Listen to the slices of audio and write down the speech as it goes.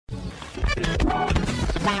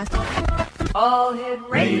All Hit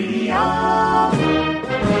Radio.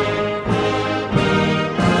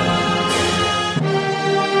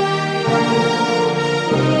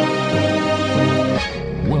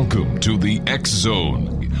 Welcome to the X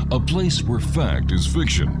Zone, a place where fact is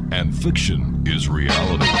fiction and fiction is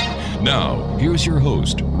reality. Now, here's your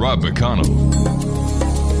host, Rob McConnell.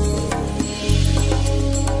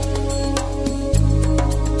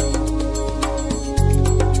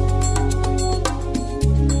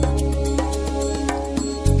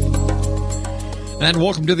 And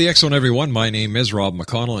welcome to the X Zone, everyone. My name is Rob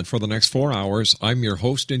McConnell, and for the next 4 hours, I'm your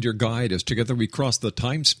host and your guide as together we cross the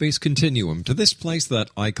time-space continuum to this place that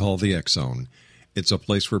I call the X Zone. It's a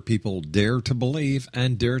place where people dare to believe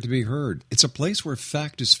and dare to be heard. It's a place where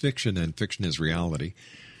fact is fiction and fiction is reality.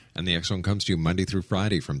 And the X Zone comes to you Monday through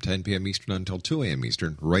Friday from 10 p.m. Eastern until 2 a.m.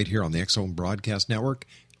 Eastern, right here on the X Zone Broadcast Network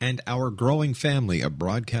and our growing family of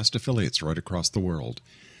broadcast affiliates right across the world.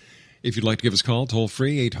 If you'd like to give us a call, toll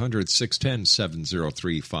free,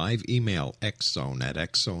 800-610-7035. Email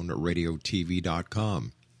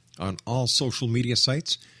xzone@xzoneradiotv.com. On all social media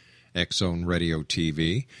sites, X Zone Radio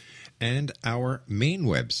TV, and our main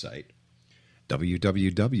website,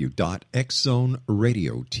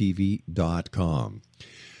 www.xzoneradiotv.com.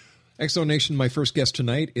 X Zone Nation, my first guest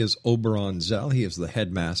tonight is Oberon Zell. He is the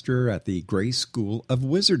headmaster at the Grey School of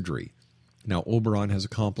Wizardry. Now, Oberon has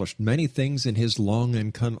accomplished many things in his long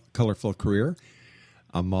and colorful career.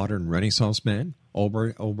 A modern Renaissance man,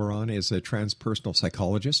 Oberon is a transpersonal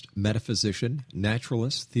psychologist, metaphysician,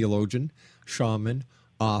 naturalist, theologian, shaman,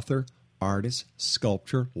 author, artist,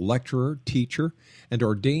 sculptor, lecturer, teacher, and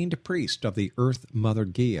ordained priest of the Earth Mother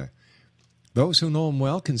Gaia. Those who know him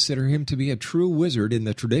well consider him to be a true wizard in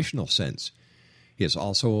the traditional sense. He is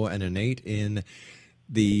also an innate in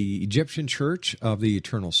the Egyptian Church of the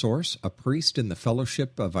Eternal Source, a priest in the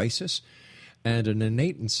Fellowship of Isis, and an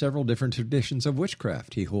innate in several different traditions of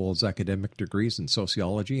witchcraft. He holds academic degrees in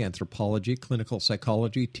sociology, anthropology, clinical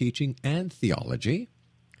psychology, teaching, and theology.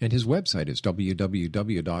 And his website is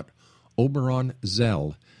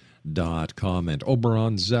www.oberonzell.com. And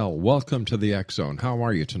Oberon Zell, welcome to the X Zone. How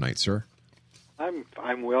are you tonight, sir?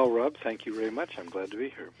 I'm well, Rob. Thank you very much. I'm glad to be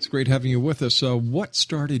here. It's great having you with us. What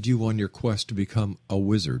started you on your quest to become a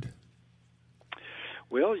wizard?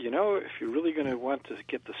 Well, you know, if you're really going to want to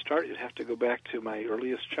get the start, you'd have to go back to my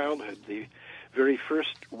earliest childhood. The very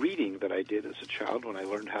first reading that I did as a child when I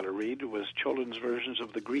learned how to read was children's versions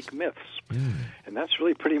of the Greek myths. And that's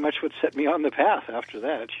really pretty much what set me on the path after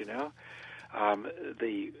that, you know.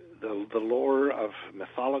 The lore of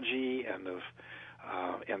mythology and of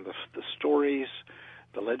the stories,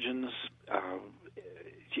 the legends,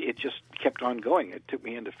 it just kept on going. It took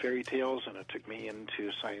me into fairy tales, and it took me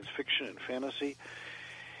into science fiction and fantasy,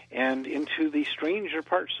 and into the stranger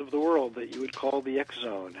parts of the world that you would call the X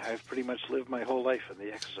Zone. I've pretty much lived my whole life in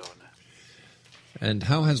the X Zone. And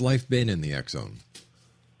how has life been in the X Zone?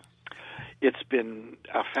 It's been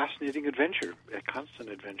a fascinating adventure, a constant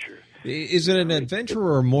adventure. Is it an adventure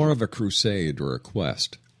or more of a crusade or a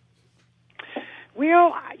quest?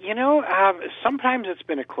 Well, you know, sometimes it's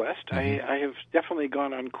been a quest. Mm-hmm. I have definitely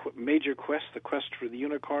gone on major quests, the quest for the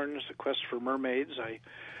unicorns, the quest for mermaids. I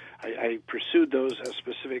pursued those as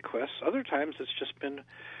specific quests. Other times it's just been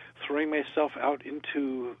throwing myself out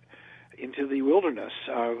into the wilderness,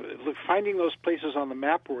 finding those places on the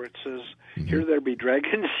map where it says, mm-hmm. Here there be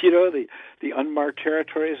dragons, you know, the unmarked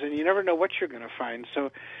territories, and you never know what you're going to find.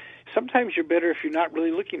 So sometimes you're better if you're not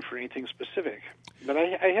really looking for anything specific. But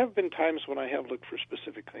I have been times when I have looked for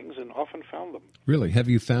specific things and often found them. Really? Have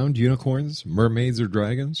you found unicorns, mermaids, or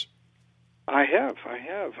dragons? I have.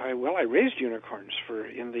 I raised unicorns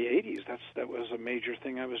in the 80s. That was a major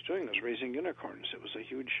thing I was doing, was raising unicorns. It was a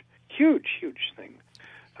huge, huge, huge thing.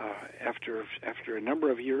 After a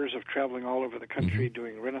number of years of traveling all over the country mm-hmm.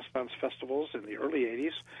 doing Renaissance festivals in the early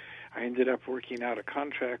 80s, I ended up working out a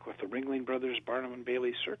contract with the Ringling Brothers Barnum and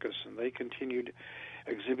Bailey Circus, and they continued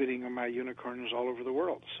exhibiting my unicorns all over the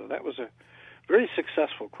world. So that was a very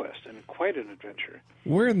successful quest and quite an adventure.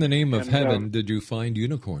 Where in the name of heaven did you find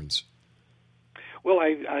unicorns? Well,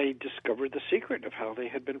 I discovered the secret of how they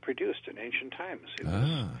had been produced in ancient times.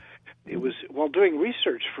 It was while doing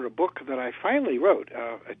research for a book that I finally wrote.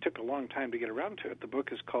 It took a long time to get around to it. The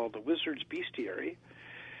book is called The Wizard's Bestiary.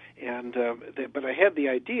 But I had the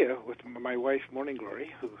idea with my wife, Morning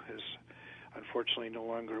Glory, who is unfortunately no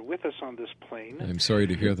longer with us on this plane. I'm sorry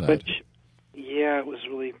to hear that. But yeah, it was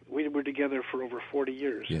really. We were together for over 40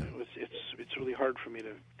 years. Yeah. It's really hard for me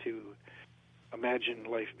to imagine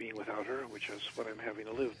life being without her, which is what I'm having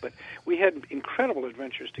to live. But we had incredible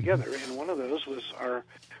adventures together, and one of those was our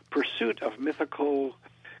pursuit of mythical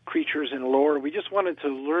creatures and lore. We just wanted to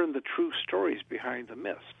learn the true stories behind the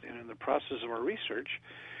myths. And in the process of our research,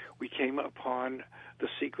 we came upon the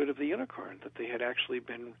secret of the unicorn, that they had actually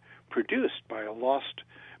been produced by a lost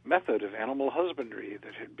method of animal husbandry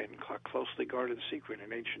that had been a closely guarded secret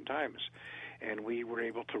in ancient times. And we were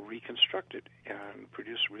able to reconstruct it and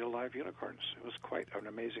produce real live unicorns. It was quite an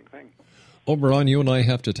amazing thing. Oberon, you and I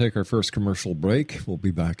have to take our first commercial break. We'll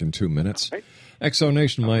be back in 2 minutes. Right.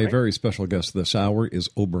 Exonation, my very special guest this hour is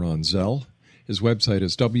Oberon Zell. His website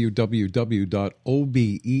is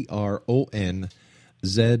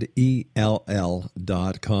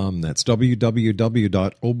www.oberonzell.com. That's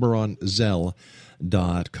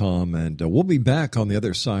www.oberonzell.com. And we'll be back on the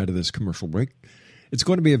other side of this commercial break. It's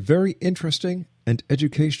going to be a very interesting and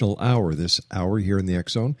educational hour, this hour here in the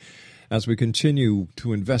X Zone, as we continue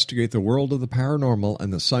to investigate the world of the paranormal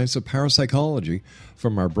and the science of parapsychology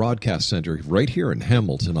from our broadcast center right here in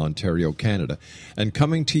Hamilton, Ontario, Canada, and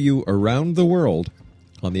coming to you around the world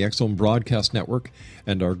on the X Zone Broadcast Network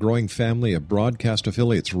and our growing family of broadcast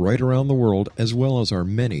affiliates right around the world, as well as our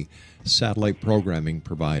many satellite programming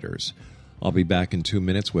providers. I'll be back in 2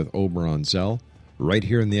 minutes with Oberon Zell, right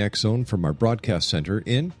here in the X Zone from our broadcast center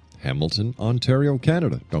in Hamilton, Ontario,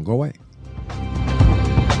 Canada. Don't go away.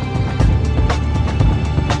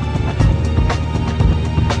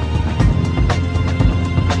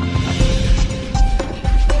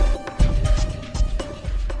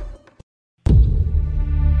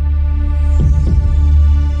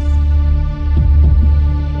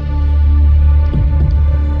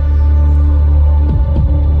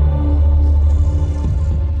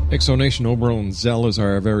 Exonation, Oberon Zell is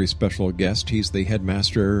our very special guest. He's the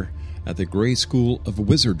headmaster at the Grey School of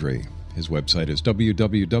Wizardry. His website is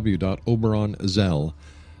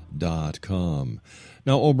www.oberonzell.com.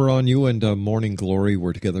 Now, Oberon, you and Morning Glory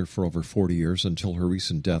were together for over 40 years until her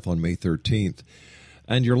recent death on May 13th.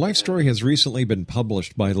 And your life story has recently been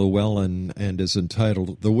published by Llewellyn and is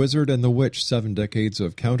entitled The Wizard and the Witch, 7 Decades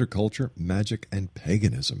of Counterculture, Magic, and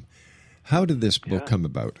Paganism. How did this book come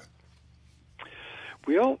about?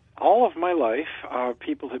 Well, all of my life,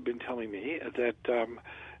 people have been telling me that I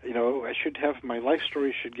should have my life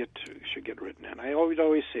story should get written. And I would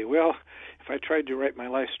always say, well, if I tried to write my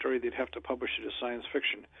life story, they'd have to publish it as science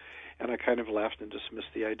fiction. And I kind of laughed and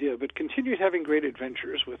dismissed the idea, but continued having great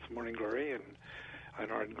adventures with Morning Glory and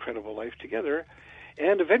our incredible life together.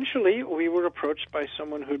 And eventually, we were approached by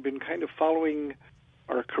someone who'd been kind of following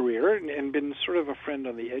our career and been sort of a friend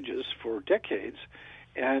on the edges for decades.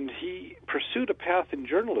 And he pursued a path in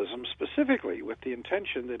journalism specifically with the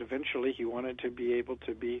intention that eventually he wanted to be able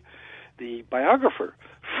to be the biographer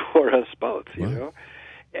for us both, you know.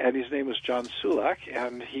 And his name was John Sulak,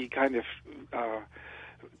 and he kind of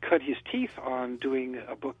cut his teeth on doing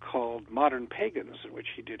a book called Modern Pagans, in which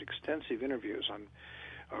he did extensive interviews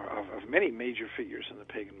of many major figures in the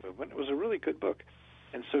pagan movement. It was a really good book.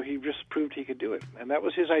 And so he just proved he could do it. And that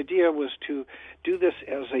was his idea, was to do this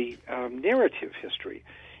as a narrative history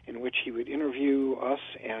in which he would interview us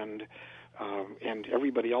and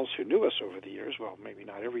everybody else who knew us over the years. Well, maybe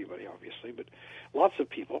not everybody, obviously, but lots of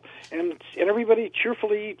people. And everybody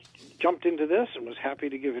cheerfully jumped into this and was happy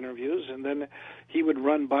to give interviews. And then he would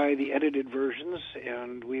run by the edited versions,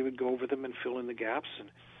 and we would go over them and fill in the gaps.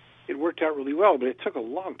 And it worked out really well, but it took a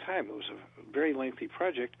long time. It was a very lengthy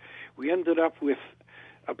project. We ended up with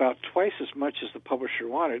about twice as much as the publisher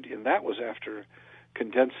wanted, and that was after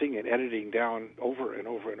condensing and editing down over and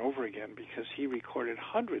over and over again, because he recorded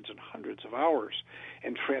hundreds and hundreds of hours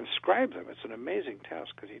and transcribed them. It's an amazing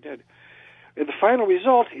task that he did. And the final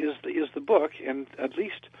result is the book, and at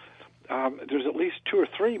least there's at least 2 or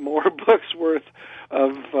 3 more books worth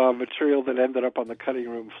of material that ended up on the cutting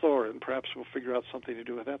room floor, and perhaps we'll figure out something to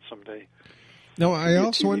do with that someday. Now, I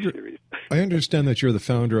also I understand that you're the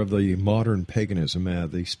founder of the Modern Paganism,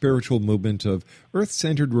 the spiritual movement of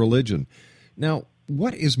earth-centered religion. Now,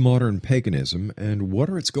 what is modern paganism, and what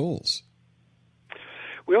are its goals?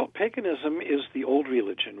 Well, paganism is the old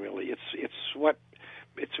religion, really. It's what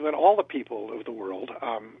all the people of the world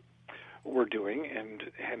were doing,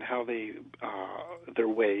 and how they their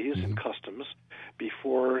ways and customs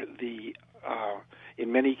before the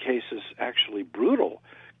in many cases actually brutal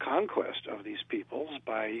conquest of these peoples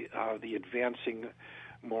by the advancing,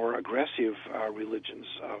 more aggressive religions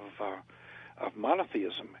of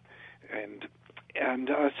monotheism, and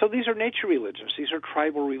so these are nature religions. These are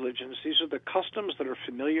tribal religions. These are the customs that are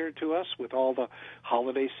familiar to us with all the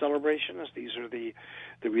holiday celebrations. These are the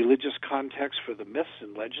religious context for the myths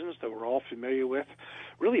and legends that we're all familiar with.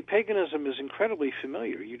 Really, paganism is incredibly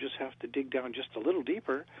familiar. You just have to dig down just a little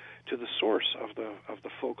deeper to the source of the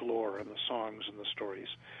folklore and the songs and the stories,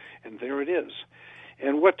 and there it is.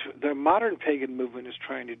 And what the modern pagan movement is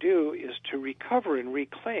trying to do is to recover and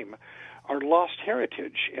reclaim our lost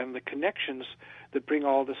heritage and the connections that bring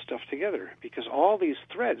all this stuff together. Because all these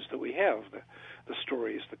threads that we have, the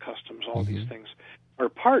stories, the customs, all these things, are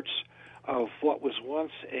parts of what was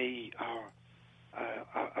once a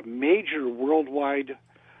major worldwide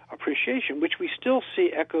appreciation, which we still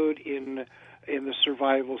see echoed in the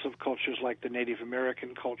survivals of cultures like the Native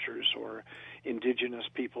American cultures or indigenous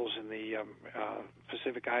peoples in the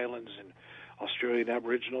Pacific Islands and Australian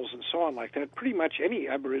Aboriginals and so on like that. Pretty much any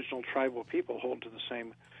Aboriginal tribal people hold to the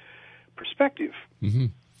same perspective. Mm-hmm.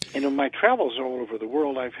 And in my travels all over the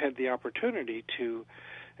world, I've had the opportunity to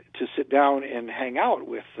sit down and hang out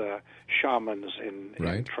with shamans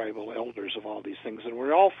and tribal elders of all these things, and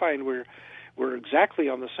we all find we're exactly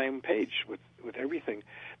on the same page with everything.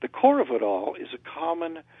 The core of it all is a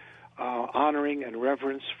common honoring and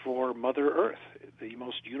reverence for Mother Earth, the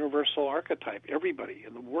most universal archetype. Everybody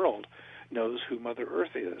in the world knows who Mother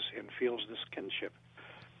Earth is and feels this kinship.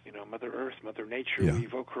 You know, Mother Earth, Mother Nature, we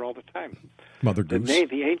evoke her all the time. Mother Goose.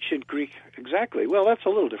 The ancient Greek, exactly. Well, that's a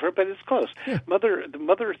little different, but it's close. Yeah. The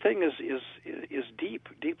mother thing is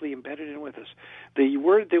deeply embedded in with us. The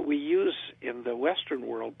word that we use in the Western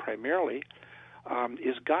world primarily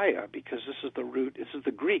is Gaia, because this is the root. This is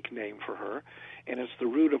the Greek name for her, and it's the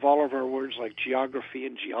root of all of our words like geography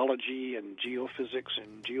and geology and geophysics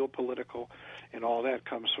and geopolitical, and all that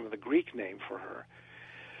comes from the Greek name for her.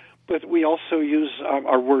 But we also use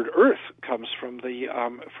our word Earth comes from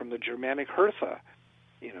the Germanic Hertha,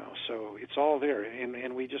 you know. So it's all there,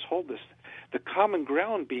 and we just hold this. The common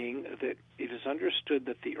ground being that it is understood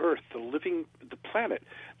that the Earth, the planet,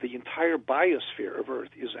 the entire biosphere of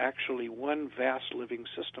Earth is actually one vast living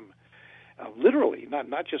system, literally,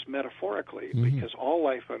 not just metaphorically, because all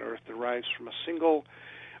life on Earth derives from a single,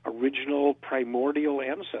 original, primordial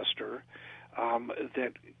ancestor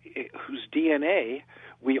whose DNA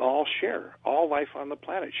we all share. All life on the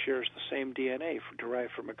planet shares the same DNA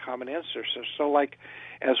derived from a common ancestor. So like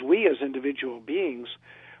as we as individual beings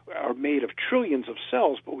are made of trillions of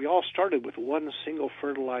cells, but we all started with one single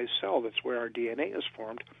fertilized cell. That's where our DNA is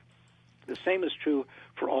formed. The same is true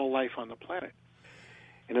for all life on the planet.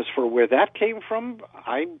 And as for where that came from,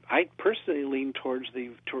 I personally lean towards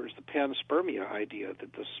the panspermia idea,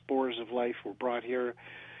 that the spores of life were brought here,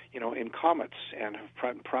 you know, in comets, and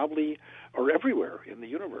have probably are everywhere in the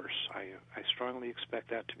universe. I strongly expect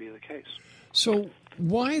that to be the case. So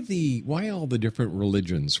why all the different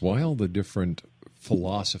religions? Why all the different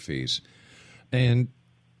philosophies? And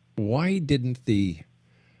why didn't the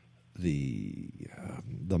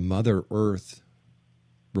Mother Earth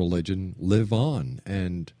religion live on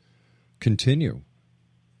and continue?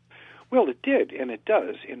 Well, it did, and it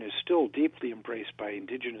does, and is still deeply embraced by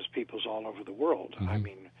indigenous peoples all over the world. I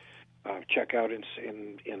mean, check out in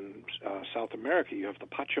South America, you have the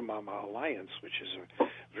Pachamama Alliance, which is a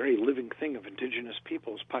very living thing of indigenous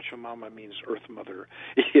peoples. Pachamama means Earth Mother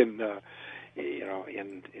in the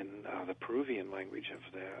Peruvian language of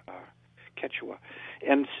the Quechua,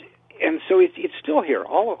 and so it's still here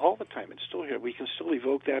all the time. It's still here. We can still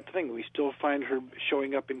evoke that thing. We still find her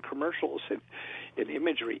showing up in commercials and in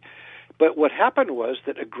imagery. But what happened was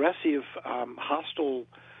that aggressive, hostile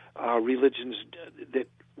religions that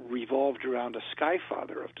revolved around a sky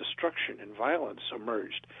father of destruction and violence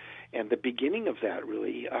emerged. And the beginning of that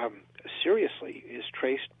really, seriously, is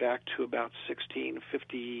traced back to about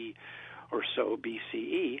 1650 or so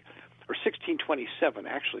BCE, or 1627,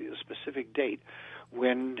 actually, the specific date,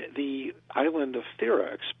 when the island of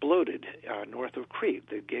Thera exploded north of Crete.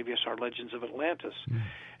 That gave us our legends of Atlantis.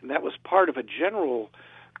 And that was part of a general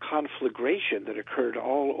conflagration that occurred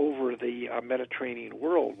all over the Mediterranean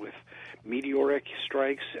world, with meteoric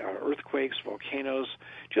strikes, earthquakes, volcanoes.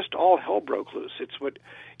 Just all hell broke loose. It's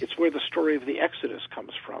where the story of the Exodus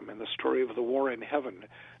comes from, and the story of the war in heaven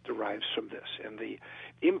derives from this. And the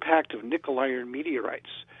impact of nickel iron meteorites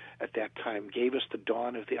at that time gave us the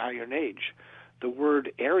dawn of the Iron Age. The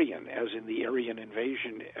word Aryan, as in the Aryan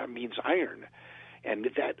invasion, means iron, and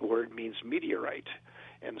that word means meteorite.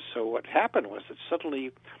 And so what happened was that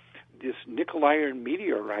suddenly this nickel-iron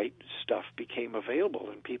meteorite stuff became available,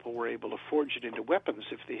 and people were able to forge it into weapons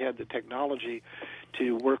if they had the technology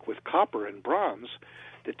to work with copper and bronze.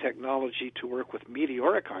 The technology to work with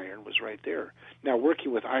meteoric iron was right there. Now,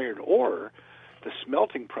 working with iron ore, the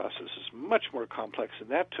smelting process is much more complex, and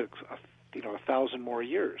that took 1,000 more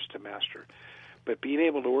years to master. But being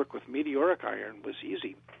able to work with meteoric iron was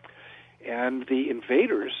easy. And the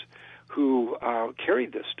invaders who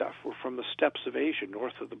carried this stuff were from the steppes of Asia,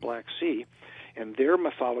 north of the Black Sea, And their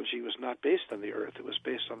mythology was not based on the earth. It was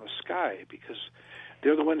based on the sky, because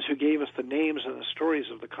they're the ones who gave us the names and the stories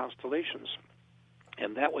of the constellations.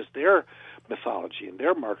 And that was their mythology, and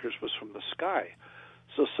their markers was from the sky.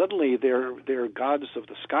 So suddenly their gods of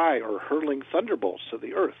the sky are hurling thunderbolts to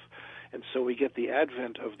the earth. And so we get the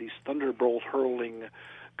advent of these thunderbolt-hurling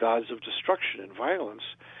gods of destruction and violence.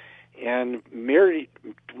 And married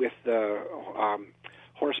with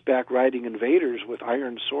horseback-riding invaders with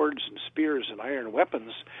iron swords and spears and iron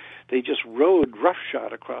weapons, they just rode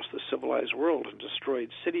roughshod across the civilized world and destroyed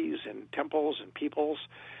cities and temples and peoples.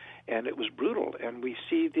 And it was brutal. And we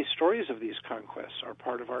see the stories of these conquests are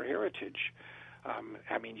part of our heritage.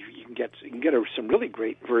 I mean, you can get some really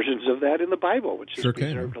great versions of that in the Bible, which has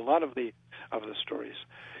preserved a lot of the stories.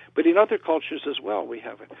 But in other cultures as well, we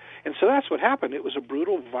have it. And so that's what happened. It was a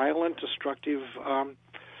brutal, violent, destructive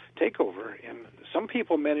takeover. And some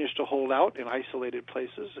people managed to hold out in isolated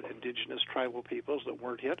places, indigenous tribal peoples that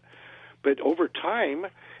weren't hit. But over time,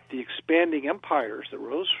 the expanding empires that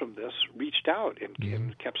rose from this reached out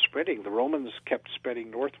and kept spreading. The Romans kept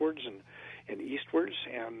spreading northwards and eastwards,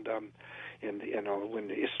 and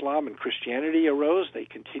when Islam and Christianity arose, they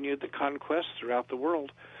continued the conquest throughout the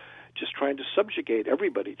world, just trying to subjugate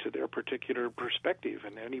everybody to their particular perspective.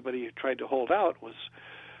 And anybody who tried to hold out was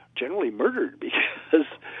generally murdered, because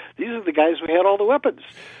these are the guys who had all the weapons.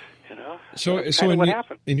 So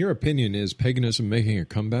in your opinion, is paganism making a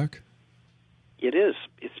comeback? It is.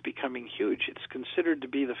 It's becoming huge. It's considered to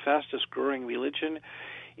be the fastest-growing religion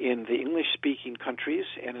in the English-speaking countries,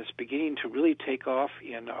 and it's beginning to really take off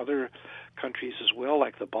in other countries as well,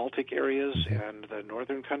 like the Baltic areas and the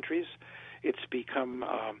northern countries. It's become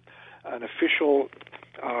an official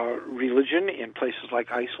religion in places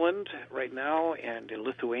like Iceland right now, and in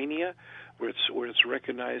Lithuania, where it's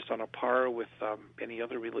recognized on a par with any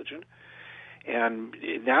other religion. And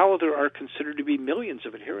now there are considered to be millions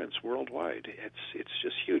of adherents worldwide. It's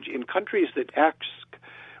just huge. In countries that ask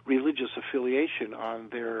religious affiliation on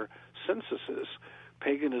their censuses,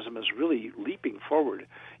 paganism is really leaping forward.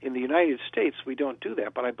 In the United States, we don't do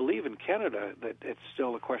that, but I believe in Canada that it's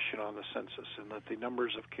still a question on the census, and that the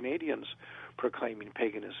numbers of Canadians proclaiming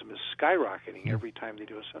paganism is skyrocketing every time they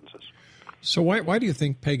do a census. So why do you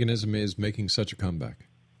think paganism is making such a comeback?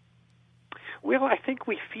 Well, I think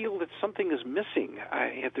we feel that something is missing.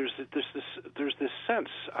 There's this sense.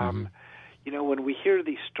 When we hear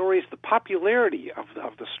these stories, the popularity of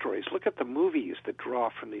the stories. Look at the movies that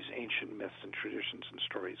draw from these ancient myths and traditions and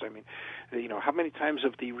stories. I mean, how many times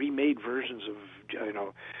have the remade versions of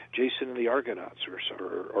Jason and the Argonauts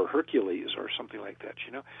or Hercules or something like that?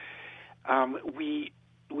 We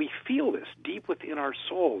feel this deep within our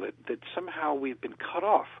soul that somehow we've been cut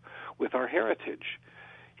off with our heritage.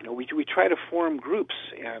 We try to form groups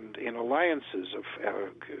and in alliances of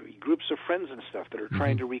groups of friends and stuff that are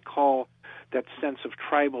trying to recall that sense of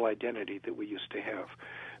tribal identity that we used to have.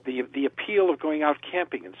 The appeal of going out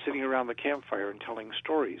camping and sitting around the campfire and telling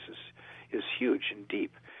stories is huge and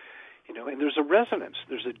deep. And there's a resonance.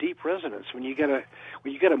 There's a deep resonance when you get a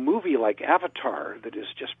movie like Avatar that is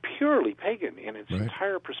just purely pagan in its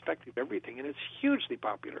entire perspective, everything, and it's hugely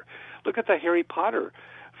popular. Look at the Harry Potter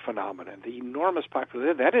phenomenon, the enormous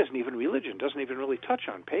popularity. That isn't even religion; doesn't even really touch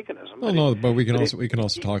on paganism. But we can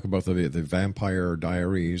also talk about the Vampire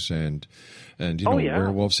Diaries and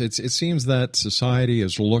werewolves. It seems that society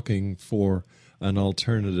is looking for an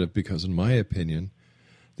alternative because, in my opinion,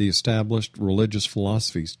 the established religious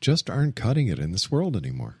philosophies just aren't cutting it in this world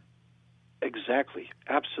anymore. Exactly.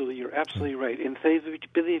 Absolutely. You're absolutely right. And they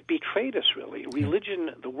betrayed us, really. Religion,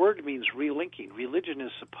 the word means relinking. Religion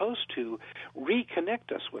is supposed to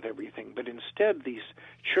reconnect us with everything, but instead these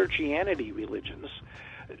churchianity religions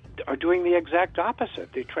are doing the exact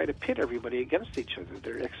opposite. They try to pit everybody against each other.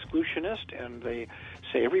 They're exclusionist, and they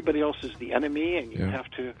say everybody else is the enemy, and you have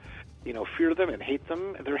to fear them and hate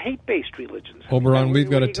them. They're hate-based religions. Oberon, we've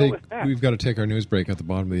got to take our news break at the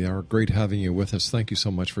bottom of the hour. Great having you with us. Thank you so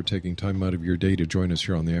much for taking time out of your day to join us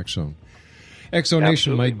here on the X Zone. X Zone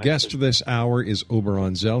Nation, my guest this hour is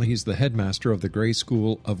Oberon Zell. He's the headmaster of the Grey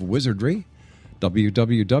School of Wizardry.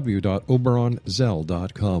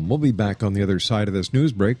 www.oberonzell.com. We'll be back on the other side of this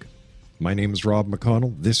news break. My name is Rob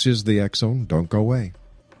McConnell. This is the X Zone. Don't go away.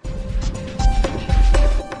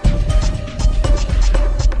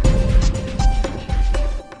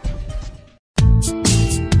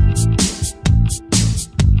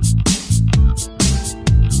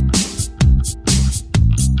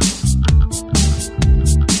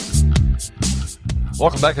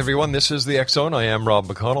 Welcome back, everyone. This is the X Zone. I am Rob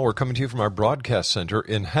McConnell. We're coming to you from our broadcast center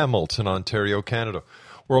in Hamilton, Ontario, Canada.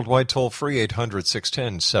 Worldwide toll-free,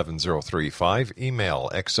 800-610-7035. Email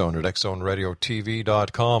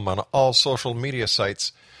xzone@xzoneradiotv.com. On all social media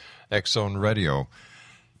sites, X-Zone Radio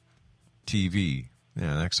TV.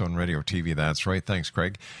 Yeah, X-Zone Radio TV, that's right. Thanks,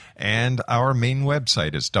 Craig. And our main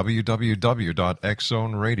website is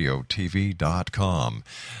www.xzoneradiotv.com.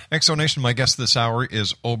 X-Zone Nation, my guest this hour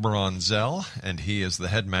is Oberon Zell, and he is the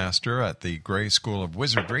headmaster at the Grey School of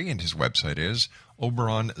Wizardry, and his website is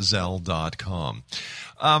oberonzell.com.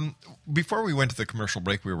 Before we went to the commercial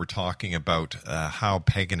break, we were talking about how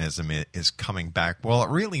paganism is coming back. Well, it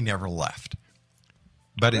really never left.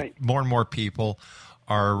 But Right. more and more people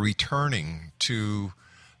are returning to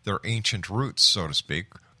their ancient roots, so to speak,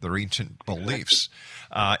 their ancient beliefs.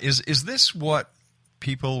 Is this what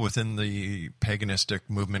people within the paganistic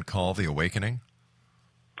movement call the awakening?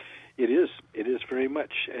 It is. It is very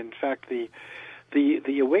much. In fact, the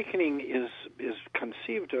awakening is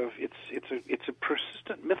conceived of. It's a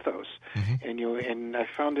persistent mythos, and I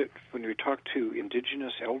found it when we talk to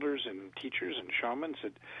indigenous elders and teachers and shamans.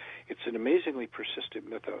 It's an amazingly persistent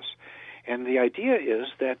mythos, and the idea is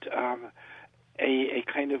that a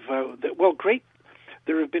kind of great.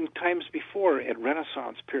 There have been times before at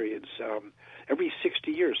Renaissance periods, every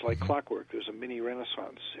 60 years, like clockwork. There's a mini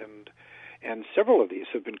Renaissance, and several of these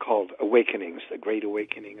have been called awakenings. The Great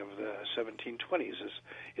Awakening of the 1720s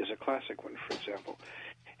is a classic one, for example.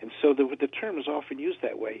 And so the term is often used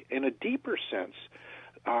that way. In a deeper sense,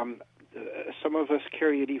 some of us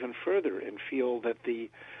carry it even further and feel that the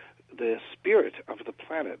spirit of the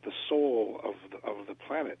planet, the soul of the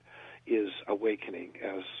planet, is awakening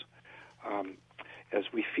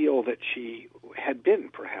as we feel that she had been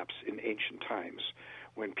perhaps in ancient times,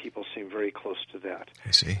 when people seem very close to that.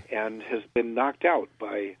 I see. And has been knocked out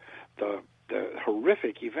by the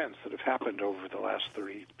horrific events that have happened over the last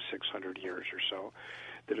 3,600 years or so,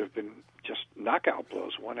 that have been just knockout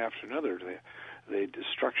blows, one after another. The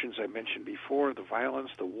destructions I mentioned before, the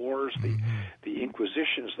violence, the wars, the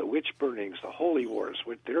inquisitions, the witch burnings, the holy wars.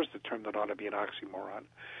 There's the term that ought to be an oxymoron.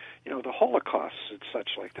 The Holocausts and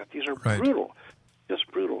such like that. These are brutal.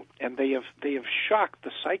 Just brutal, and they have shocked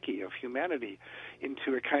the psyche of humanity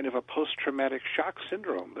into a kind of a post-traumatic shock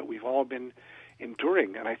syndrome that we've all been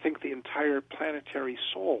enduring. And I think the entire planetary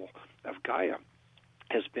soul of Gaia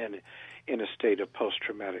has been in a state of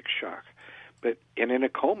post-traumatic shock, and in a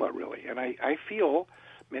coma, really. And I feel,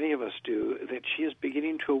 many of us do, that she is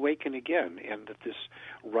beginning to awaken again, and that this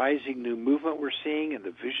rising new movement we're seeing, and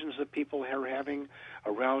the visions that people are having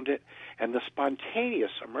around it, and the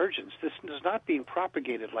spontaneous emergence. This is not being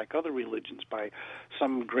propagated like other religions by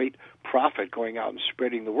some great prophet going out and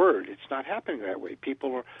spreading the word. It's not happening that way.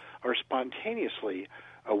 People are spontaneously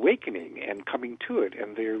awakening and coming to it,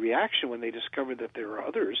 and their reaction when they discover that there are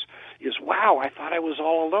others is, wow, I thought I was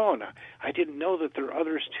all alone. I didn't know that there are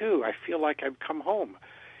others too. I feel like I've come home.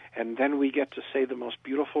 And then we get to say the most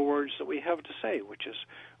beautiful words that we have to say, which is,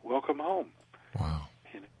 welcome home. Wow.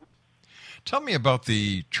 Tell me about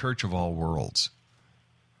the Church of All Worlds.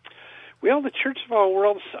 Well, the Church of All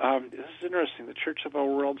Worlds, this is interesting. The Church of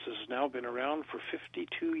All Worlds has now been around for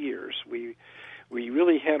 52 years. We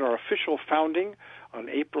really had our official founding on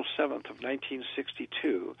April 7th of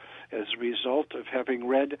 1962 as a result of having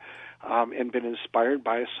read and been inspired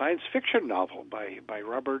by a science fiction novel by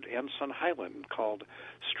Robert Anson Hyland called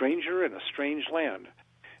Stranger in a Strange Land.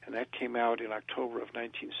 And that came out in October of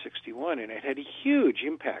 1961, and it had a huge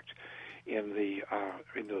impact in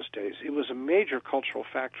those days. It was a major cultural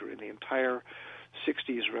factor in the entire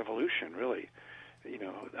 60s revolution, really.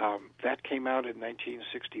 That came out in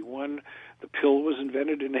 1961. The pill was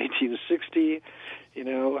invented in 1960.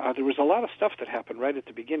 There was a lot of stuff that happened right at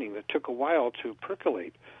the beginning that took a while to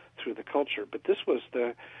percolate through the culture. But this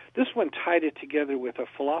one tied it together with a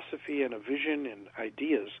philosophy and a vision and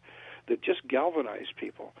ideas that just galvanized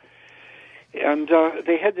people. And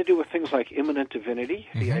they had to do with things like immanent divinity,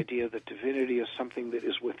 the idea that divinity is something that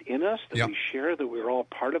is within us, that we share, that we're all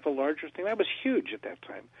part of a larger thing. That was huge at that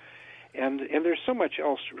time. And there's so much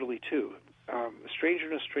else, really, too. Stranger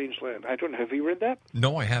in a Strange Land. I don't know. Have you read that?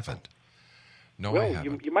 No, I haven't. I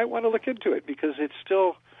haven't. You might want to look into it, because it's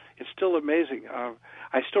still amazing.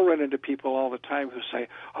 I still run into people all the time who say,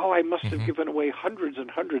 "Oh, I must have given away hundreds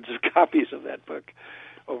and hundreds of copies of that book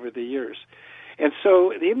over the years." And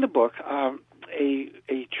so, in the book, a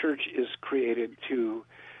church is created to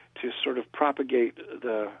sort of propagate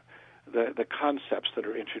the concepts that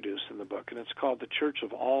are introduced in the book, and it's called the Church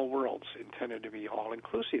of All Worlds, intended to be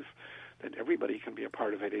all-inclusive, that everybody can be a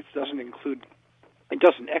part of it. It doesn't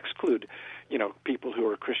exclude, people who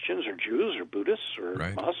are Christians or Jews or Buddhists or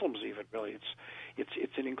Muslims even. Really,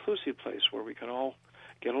 it's an inclusive place where we can all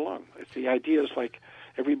get along. The idea is like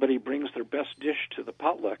everybody brings their best dish to the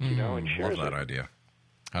potluck, and shares love that it. idea.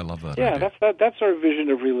 I love that Yeah, idea. that's our vision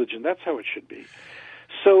of religion. That's how it should be.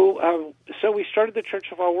 So we started the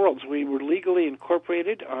Church of All Worlds. We were legally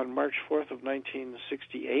incorporated on March 4th of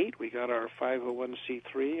 1968. We got our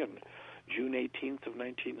 501c3 on June 18th of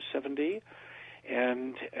 1970,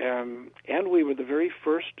 and we were the very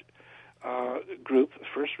first group,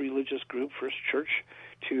 first religious group, first church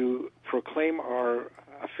to proclaim our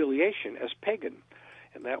affiliation as pagan,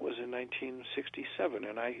 and that was in 1967.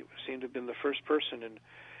 And I seem to have been the first person in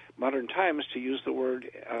modern times to use the word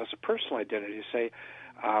as a personal identity, to say,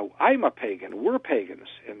 I'm a pagan, we're pagans.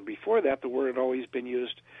 And before that, the word had always been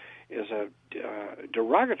used as a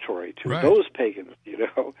derogatory to those pagans,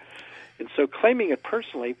 And so claiming it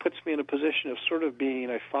personally puts me in a position of sort of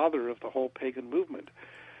being a father of the whole pagan movement,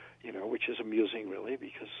 which is amusing, really,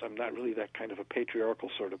 because I'm not really that kind of a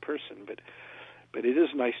patriarchal sort of person. But it is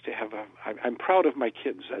nice to have I'm proud of my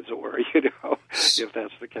kids, as it were, if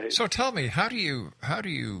that's the case. So tell me, how do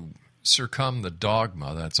you circum the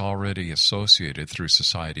dogma that's already associated through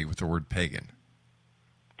society with the word pagan?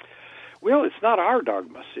 Well, it's not our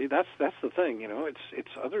dogma. See, that's the thing. It's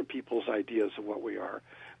other people's ideas of what we are.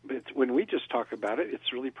 But when we just talk about it,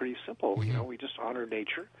 it's really pretty simple. Mm-hmm. We just honor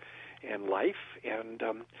nature and life, and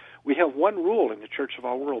we have one rule in the Church of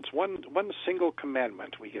All Worlds, one single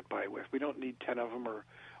commandment we get by with. We don't need 10 of them or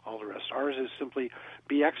all the rest. Ours is simply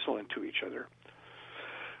be excellent to each other,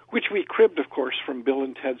 which we cribbed, of course, from Bill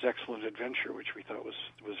and Ted's Excellent Adventure, which we thought was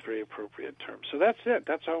a very appropriate term. So that's it.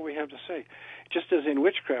 That's all we have to say. Just as in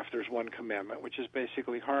witchcraft, there's one commandment, which is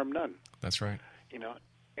basically harm none. That's right.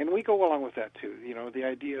 And we go along with that too. The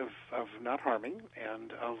idea of not harming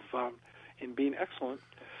and of in being excellent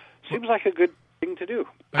seems like a good thing to do.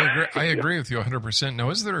 I agree with you 100%. Now,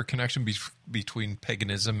 is there a connection between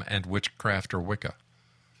paganism and witchcraft or Wicca?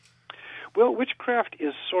 Well, witchcraft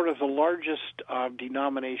is sort of the largest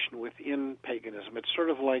denomination within paganism. It's sort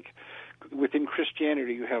of like within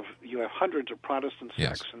Christianity, you have hundreds of Protestant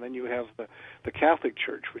sects, and then you have the Catholic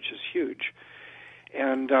Church, which is huge.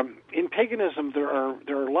 And in paganism, there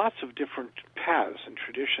are lots of different paths and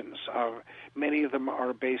traditions. Many of them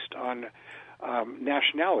are based on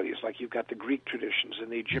nationalities, like you've got the Greek traditions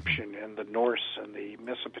and the Egyptian and the Norse and the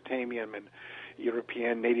Mesopotamian and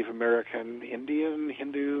European, Native American, Indian,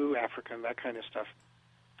 Hindu, African, that kind of stuff.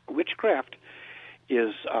 Witchcraft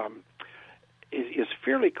is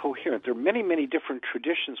fairly coherent. There are many, many different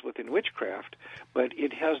traditions within witchcraft, but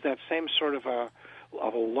it has that same sort of a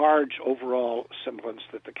large overall semblance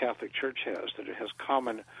that the Catholic Church has, that it has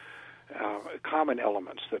common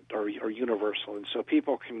elements that are universal. And so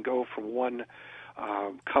people can go from one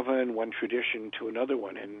coven, one tradition to another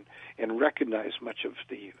one and recognize much of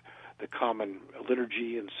the common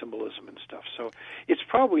liturgy and symbolism and stuff. So it's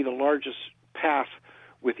probably the largest path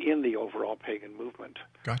within the overall pagan movement.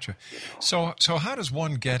 Gotcha. So how does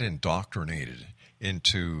one get indoctrinated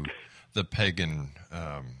into the pagan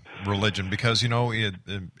religion? Because,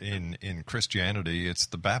 in Christianity, it's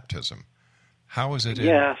the baptism. How is it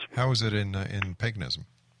in paganism?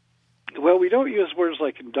 Well, we don't use words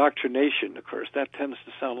like indoctrination, of course. That tends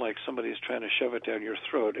to sound like somebody's trying to shove it down your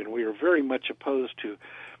throat, and we are very much opposed to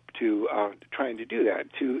trying to do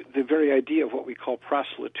that. To the very idea of what we call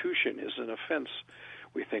prostitution is an offense,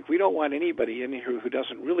 we think. We don't want anybody in here who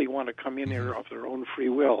doesn't really want to come in here of their own free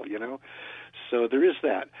will, So there is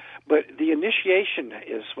that. But the initiation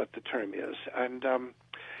is what the term is. And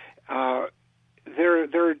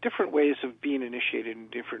there are different ways of being initiated in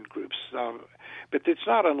different groups. But it's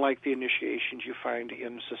not unlike the initiations you find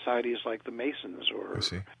in societies like the Masons or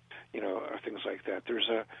things like that. There's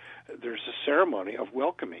a ceremony of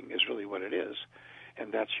welcoming is really what it is.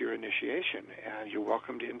 And that's your initiation, and you're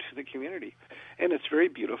welcomed into the community. And it's very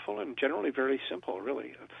beautiful and generally very simple,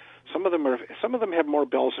 really. Some of them have more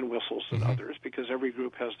bells and whistles than others because every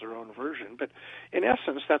group has their own version. But in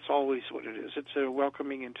essence, that's always what it is. It's a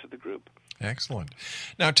welcoming into the group. Excellent.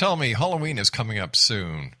 Now tell me, Halloween is coming up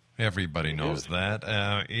soon. Everybody knows that.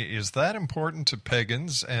 Is that important to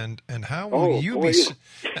pagans? And how will you be?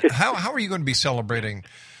 How are you going to be celebrating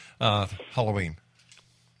Halloween?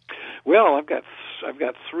 Well, I've got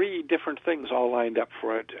 3 different things all lined up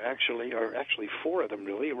for it, actually 4 of them,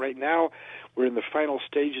 really. Right now, we're in the final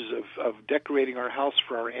stages of decorating our house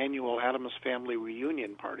for our annual Addams Family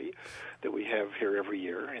Reunion Party that we have here every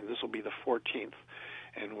year, and this will be the 14th.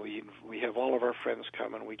 And we have all of our friends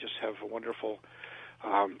come, and we just have a wonderful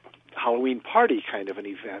Halloween party kind of an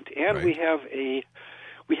event. And we have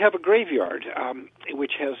a graveyard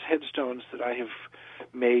which has headstones that I have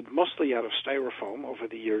made mostly out of styrofoam over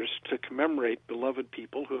the years to commemorate beloved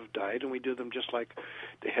people who have died, and we do them just like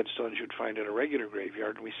the headstones you'd find in a regular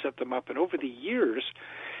graveyard, and we set them up. And over the years,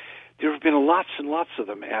 there have been lots and lots of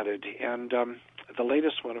them added, and the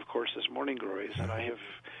latest one, of course, is Morning Glory's, and I have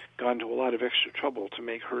gone to a lot of extra trouble to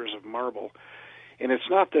make hers of marble. And it's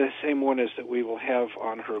not the same one as that we will have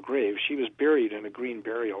on her grave. She was buried in a green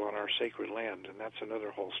burial on our sacred land, and that's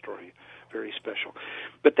another whole story, very special.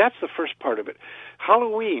 But that's the first part of it.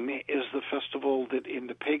 Halloween is the festival that in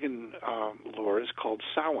the pagan lore is called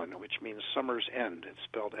Samhain, which means summer's end. It's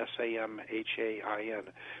spelled Samhain,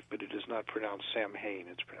 but it is not pronounced Samhain.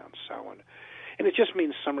 It's pronounced Samhain. And it just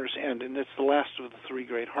means summer's end, and it's the last of the three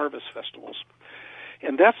great harvest festivals.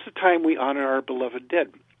 And that's the time we honor our beloved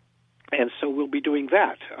dead. And so we'll be doing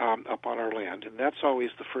that up on our land, and that's always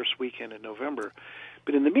the first weekend in November.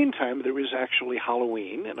 But in the meantime, there is actually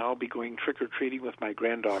Halloween, and I'll be going trick-or-treating with my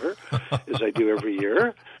granddaughter, as I do every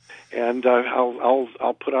year. And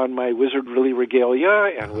I'll put on my Wizardry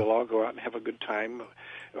regalia, and we'll all go out and have a good time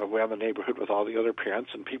around the neighborhood with all the other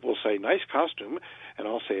parents. And people will say, "Nice costume," and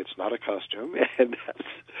I'll say, "It's not a costume."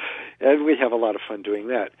 And we have a lot of fun doing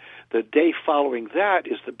that. The day following that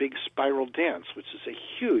is the big spiral dance, which is a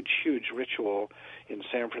huge, huge ritual in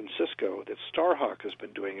San Francisco that Starhawk has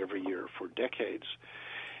been doing every year for decades.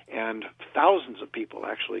 And thousands of people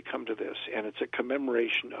actually come to this, and it's a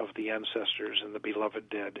commemoration of the ancestors and the beloved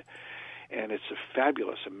dead. And it's a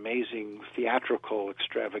fabulous, amazing, theatrical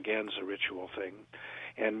extravaganza ritual thing.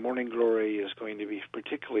 And Morning Glory is going to be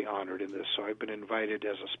particularly honored in this, so I've been invited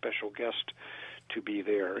as a special guest to be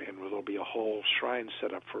there, and there'll be a whole shrine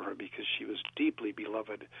set up for her because she was deeply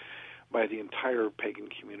beloved by the entire pagan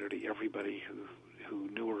community. Everybody who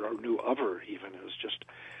knew her or knew of her even was just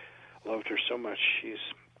loved her so much. She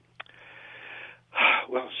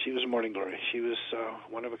was Morning Glory. She was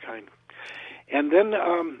one of a kind. And then,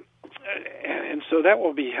 and so that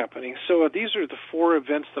will be happening. So these are the 4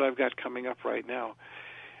 events that I've got coming up right now,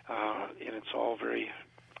 and it's all very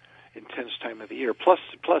intense time of the year. Plus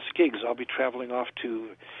gigs. I'll be traveling off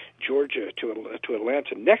to Georgia, to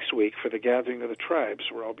Atlanta next week for the Gathering of the Tribes,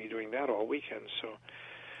 where I'll be doing that all weekend. So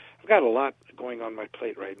I've got a lot going on my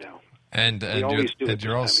plate right now. And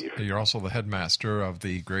you're also the headmaster of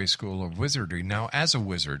the Grey School of Wizardry. Now, as a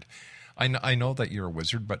wizard, I know that you're a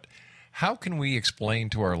wizard, but how can we explain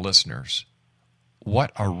to our listeners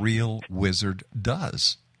what a real wizard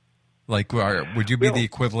does? Like, would you be the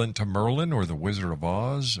equivalent to Merlin or the Wizard of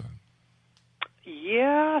Oz?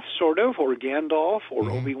 Yeah, sort of, or Gandalf, or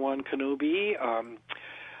Obi-Wan Kenobi,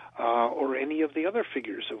 or any of the other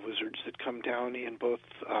figures of wizards that come down in both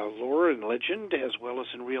lore and legend as well as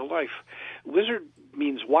in real life. Wizard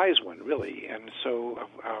means wise one, really, and so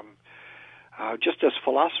just as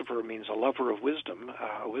philosopher means a lover of wisdom,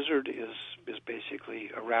 a wizard is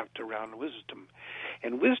basically wrapped around wisdom.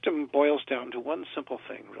 And wisdom boils down to one simple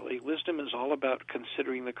thing, really. Wisdom is all about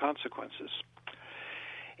considering the consequences.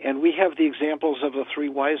 And we have the examples of the 3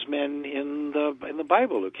 wise men in the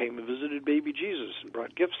Bible who came and visited baby Jesus and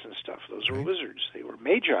brought gifts and stuff. Those were wizards. They were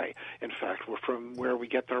magi, in fact, were from where we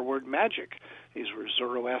get our word magic. These were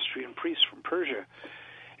Zoroastrian priests from Persia,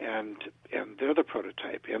 and they're the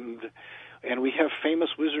prototype. And we have famous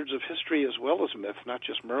wizards of history as well as myth, not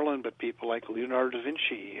just Merlin, but people like Leonardo da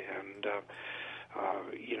Vinci and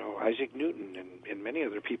Isaac Newton and many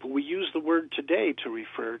other people. We use the word today to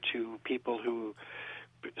refer to people who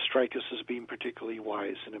strike us as being particularly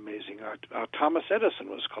wise and amazing. Thomas Edison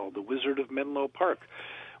was called the Wizard of Menlo Park.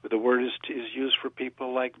 The word is used for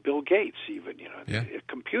people like Bill Gates, even.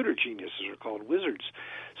 Computer geniuses are called wizards.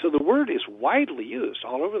 So the word is widely used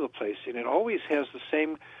all over the place, and it always has the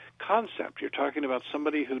same concept. You're talking about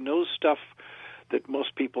somebody who knows stuff that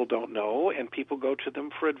most people don't know, and people go to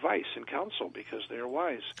them for advice and counsel because they're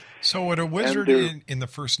wise. So would a wizard in the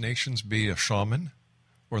First Nations be a shaman?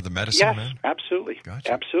 Or the medicine man? Yes, absolutely. Gotcha.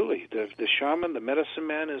 Absolutely. The shaman, the medicine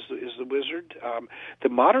man is the wizard. The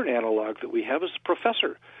modern analog that we have is the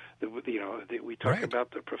professor. We talk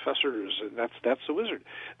about the professors, and that's the wizard.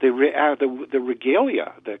 The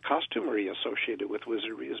regalia, the costumery associated with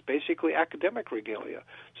wizardry is basically academic regalia.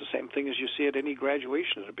 It's the same thing as you see at any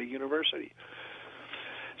graduation at a big university.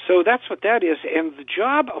 So that's what that is. And the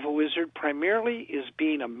job of a wizard primarily is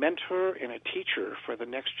being a mentor and a teacher for the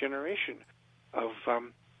next generation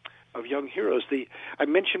of young heroes. I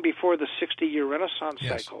mentioned before the 60-year Renaissance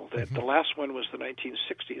cycle. That the last one was the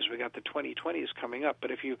 1960s. We got the 2020s coming up. But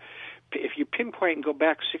if you pinpoint and go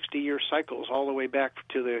back 60-year cycles all the way back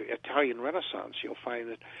to the Italian Renaissance, you'll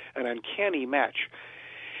find an uncanny match.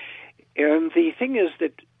 And the thing is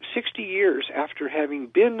that 60 years after having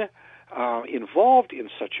been involved in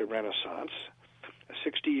such a Renaissance,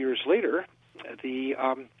 60 years later, the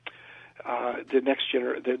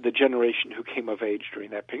generation who came of age during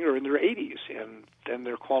that period are in their 80s, and then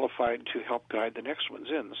they're qualified to help guide the next ones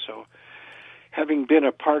in. So, having been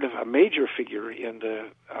a part of a major figure in the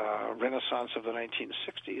Renaissance of the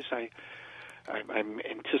 1960s, I'm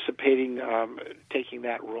anticipating taking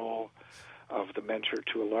that role of the mentor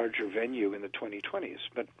to a larger venue in the 2020s.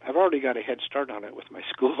 But I've already got a head start on it with my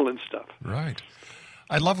school and stuff. Right.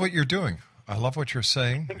 I love what you're doing. I love what you're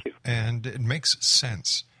saying. Thank you. And it makes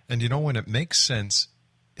sense. And when it makes sense,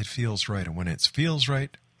 it feels right. And when it feels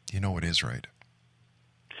right, it is right.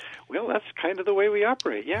 Well, that's kind of the way we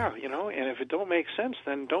operate, and if it don't make sense,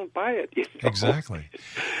 then don't buy it. Exactly.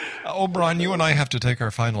 Oberon, you and I have to take our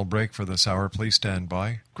final break for this hour. Please stand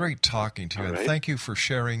by. Great talking to you, and thank you for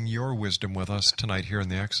sharing your wisdom with us tonight here in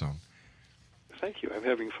the X Zone. Thank you. I'm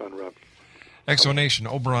having fun, Rob. X Zone Nation,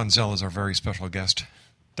 Oberon Zell is our very special guest.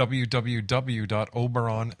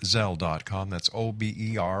 www.oberonzell.com. That's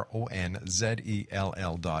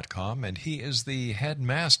OBERONZELL.com. And he is the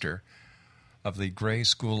headmaster of the Grey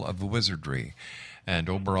School of Wizardry. And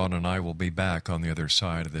Oberon and I will be back on the other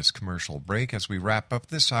side of this commercial break as we wrap up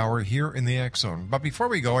this hour here in the X Zone. But before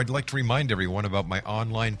we go, I'd like to remind everyone about my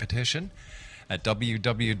online petition at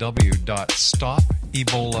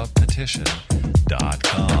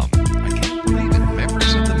www.stopebolapetition.com. I can't believe it.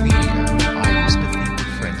 Members of the media, I used to think your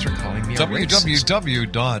friends are calling me a racist.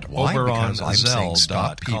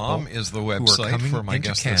 www.oberonzell.com is the website for my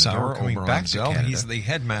guest this hour, Oberon Zell. He's the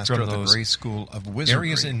headmaster of the Grey School of Wizardry.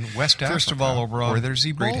 Areas in West Africa. First of all, Oberon, where there's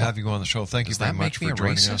Ebola. Great to have you on the show. Thank you very much for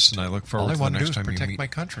joining us, and I look forward to the next time you meet my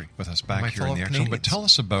country with us back here in the X Zone. But tell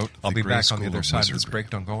us about I'll be back on the other side of this break.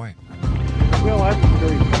 Don't go away. Well, I'm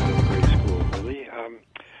very proud of the Grey School, really.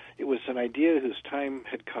 It was an idea whose time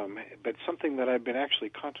had come, but something that I've been actually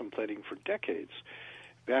contemplating for decades.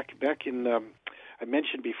 Back in, I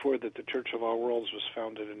mentioned before that the Church of All Worlds was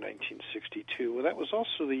founded in 1962. Well, that was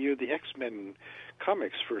also the year the X-Men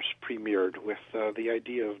comics first premiered, with the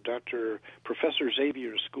idea of Professor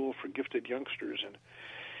Xavier's School for Gifted Youngsters, and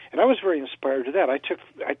I was very inspired to that. I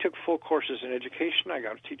took full courses in education. I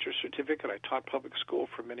got a teacher's certificate. I taught public school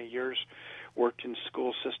for many years, worked in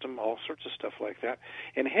school system, all sorts of stuff like that,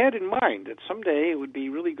 and had in mind that someday it would be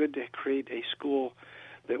really good to create a school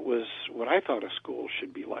that was what I thought a school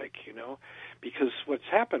should be like, because what's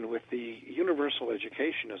happened with the universal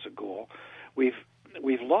education as a goal, we've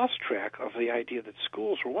lost track of the idea that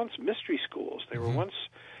schools were once mystery schools. They were once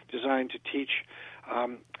designed to teach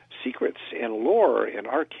secrets and lore and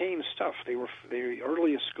arcane stuff. The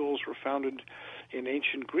earliest schools were founded in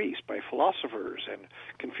ancient Greece by philosophers, and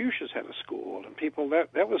Confucius had a school, and people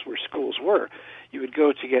that was where schools were. You would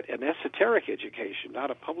go to get an esoteric education,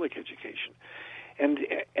 not a public education. And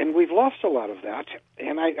we've lost a lot of that,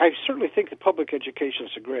 and I certainly think that public education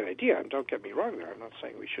is a great idea, and don't get me wrong there, I'm not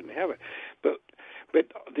saying we shouldn't have it, but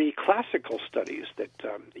the classical studies that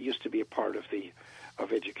used to be a part of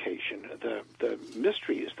education, the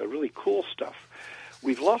mysteries, the really cool stuff,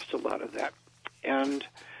 we've lost a lot of that, and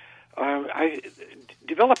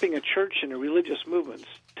developing a church and a religious movement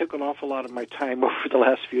took an awful lot of my time over the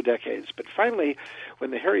last few decades, but finally,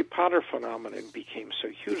 when the Harry Potter phenomenon became so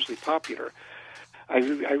hugely popular, I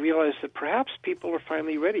realized that perhaps people are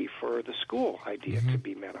finally ready for the school idea to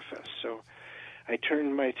be manifest. So I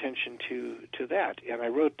turned my attention to that, and I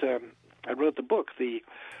wrote the book, the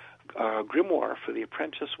Grimoire for the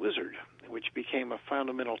Apprentice Wizard, which became a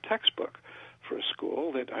fundamental textbook for a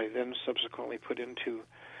school that I then subsequently put into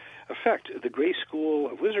effect. The Grey School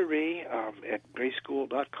of Wizardry at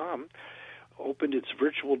greyschool.com opened its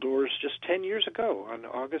virtual doors just 10 years ago on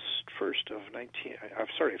August 1st of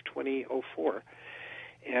 2004.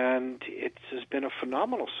 And it has been a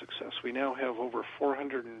phenomenal success. We now have over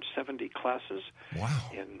 470 classes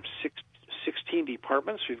in 16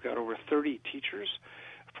 departments. We've got over 30 teachers,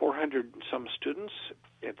 400 and some students.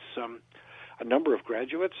 It's a number of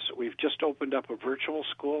graduates. We've just opened up a virtual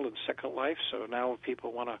school in Second Life, so now if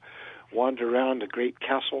people want to wander around a great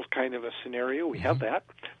castle kind of a scenario, we have that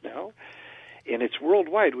now. And it's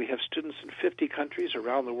worldwide. We have students in 50 countries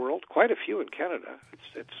around the world, quite a few in Canada.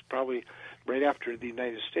 It's probably right after the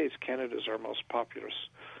United States. Canada is our most populous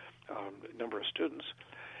number of students.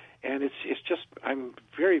 And it's just, I'm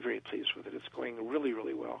very, very pleased with it. It's going really,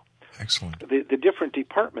 really well. Excellent. The different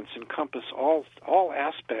departments encompass all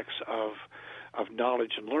aspects of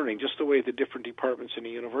knowledge and learning, just the way the different departments in a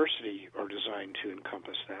university are designed to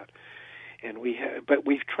encompass that. And but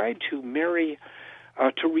we've tried to marry,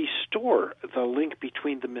 to restore the link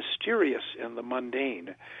between the mysterious and the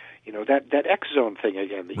mundane. That X-Zone thing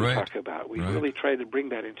again that you talk about. We really try to bring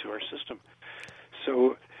that into our system.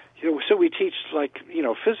 So, So we teach, like,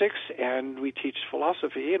 physics, and we teach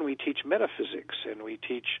philosophy, and we teach metaphysics, and we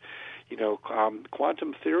teach,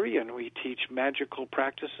 quantum theory, and we teach magical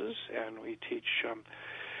practices, and we teach,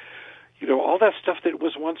 all that stuff that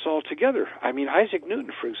was once all together. I mean, Isaac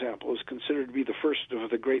Newton, for example, is considered to be the first of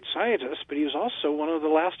the great scientists, but he was also one of the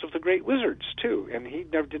last of the great wizards, too, and he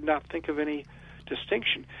did not think of any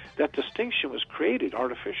distinction. That distinction was created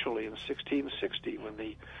artificially in 1660 when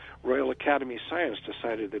the Royal Academy of Science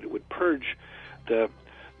decided that it would purge the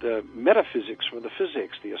metaphysics from the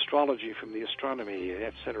physics, the astrology from the astronomy,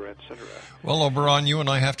 et cetera, et cetera. Well, Oberon, you and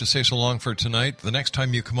I have to say so long for tonight. The next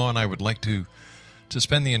time you come on, I would like to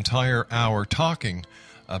spend the entire hour talking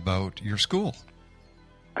about your school.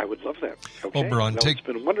 I would love that. Okay. Oberon, it's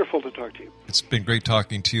been wonderful to talk to you. It's been great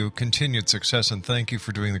talking to you. Continued success, and thank you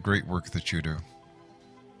for doing the great work that you do.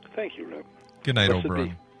 Thank you, Rob. Good night, Blessed Oberon.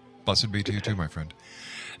 be. Blessed be to you too, my friend.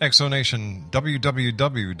 Exonation,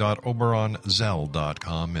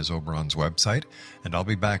 www.oberonzell.com is Oberon's website, and I'll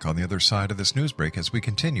be back on the other side of this news break as we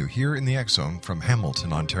continue here in the X Zone from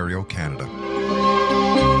Hamilton, Ontario, Canada.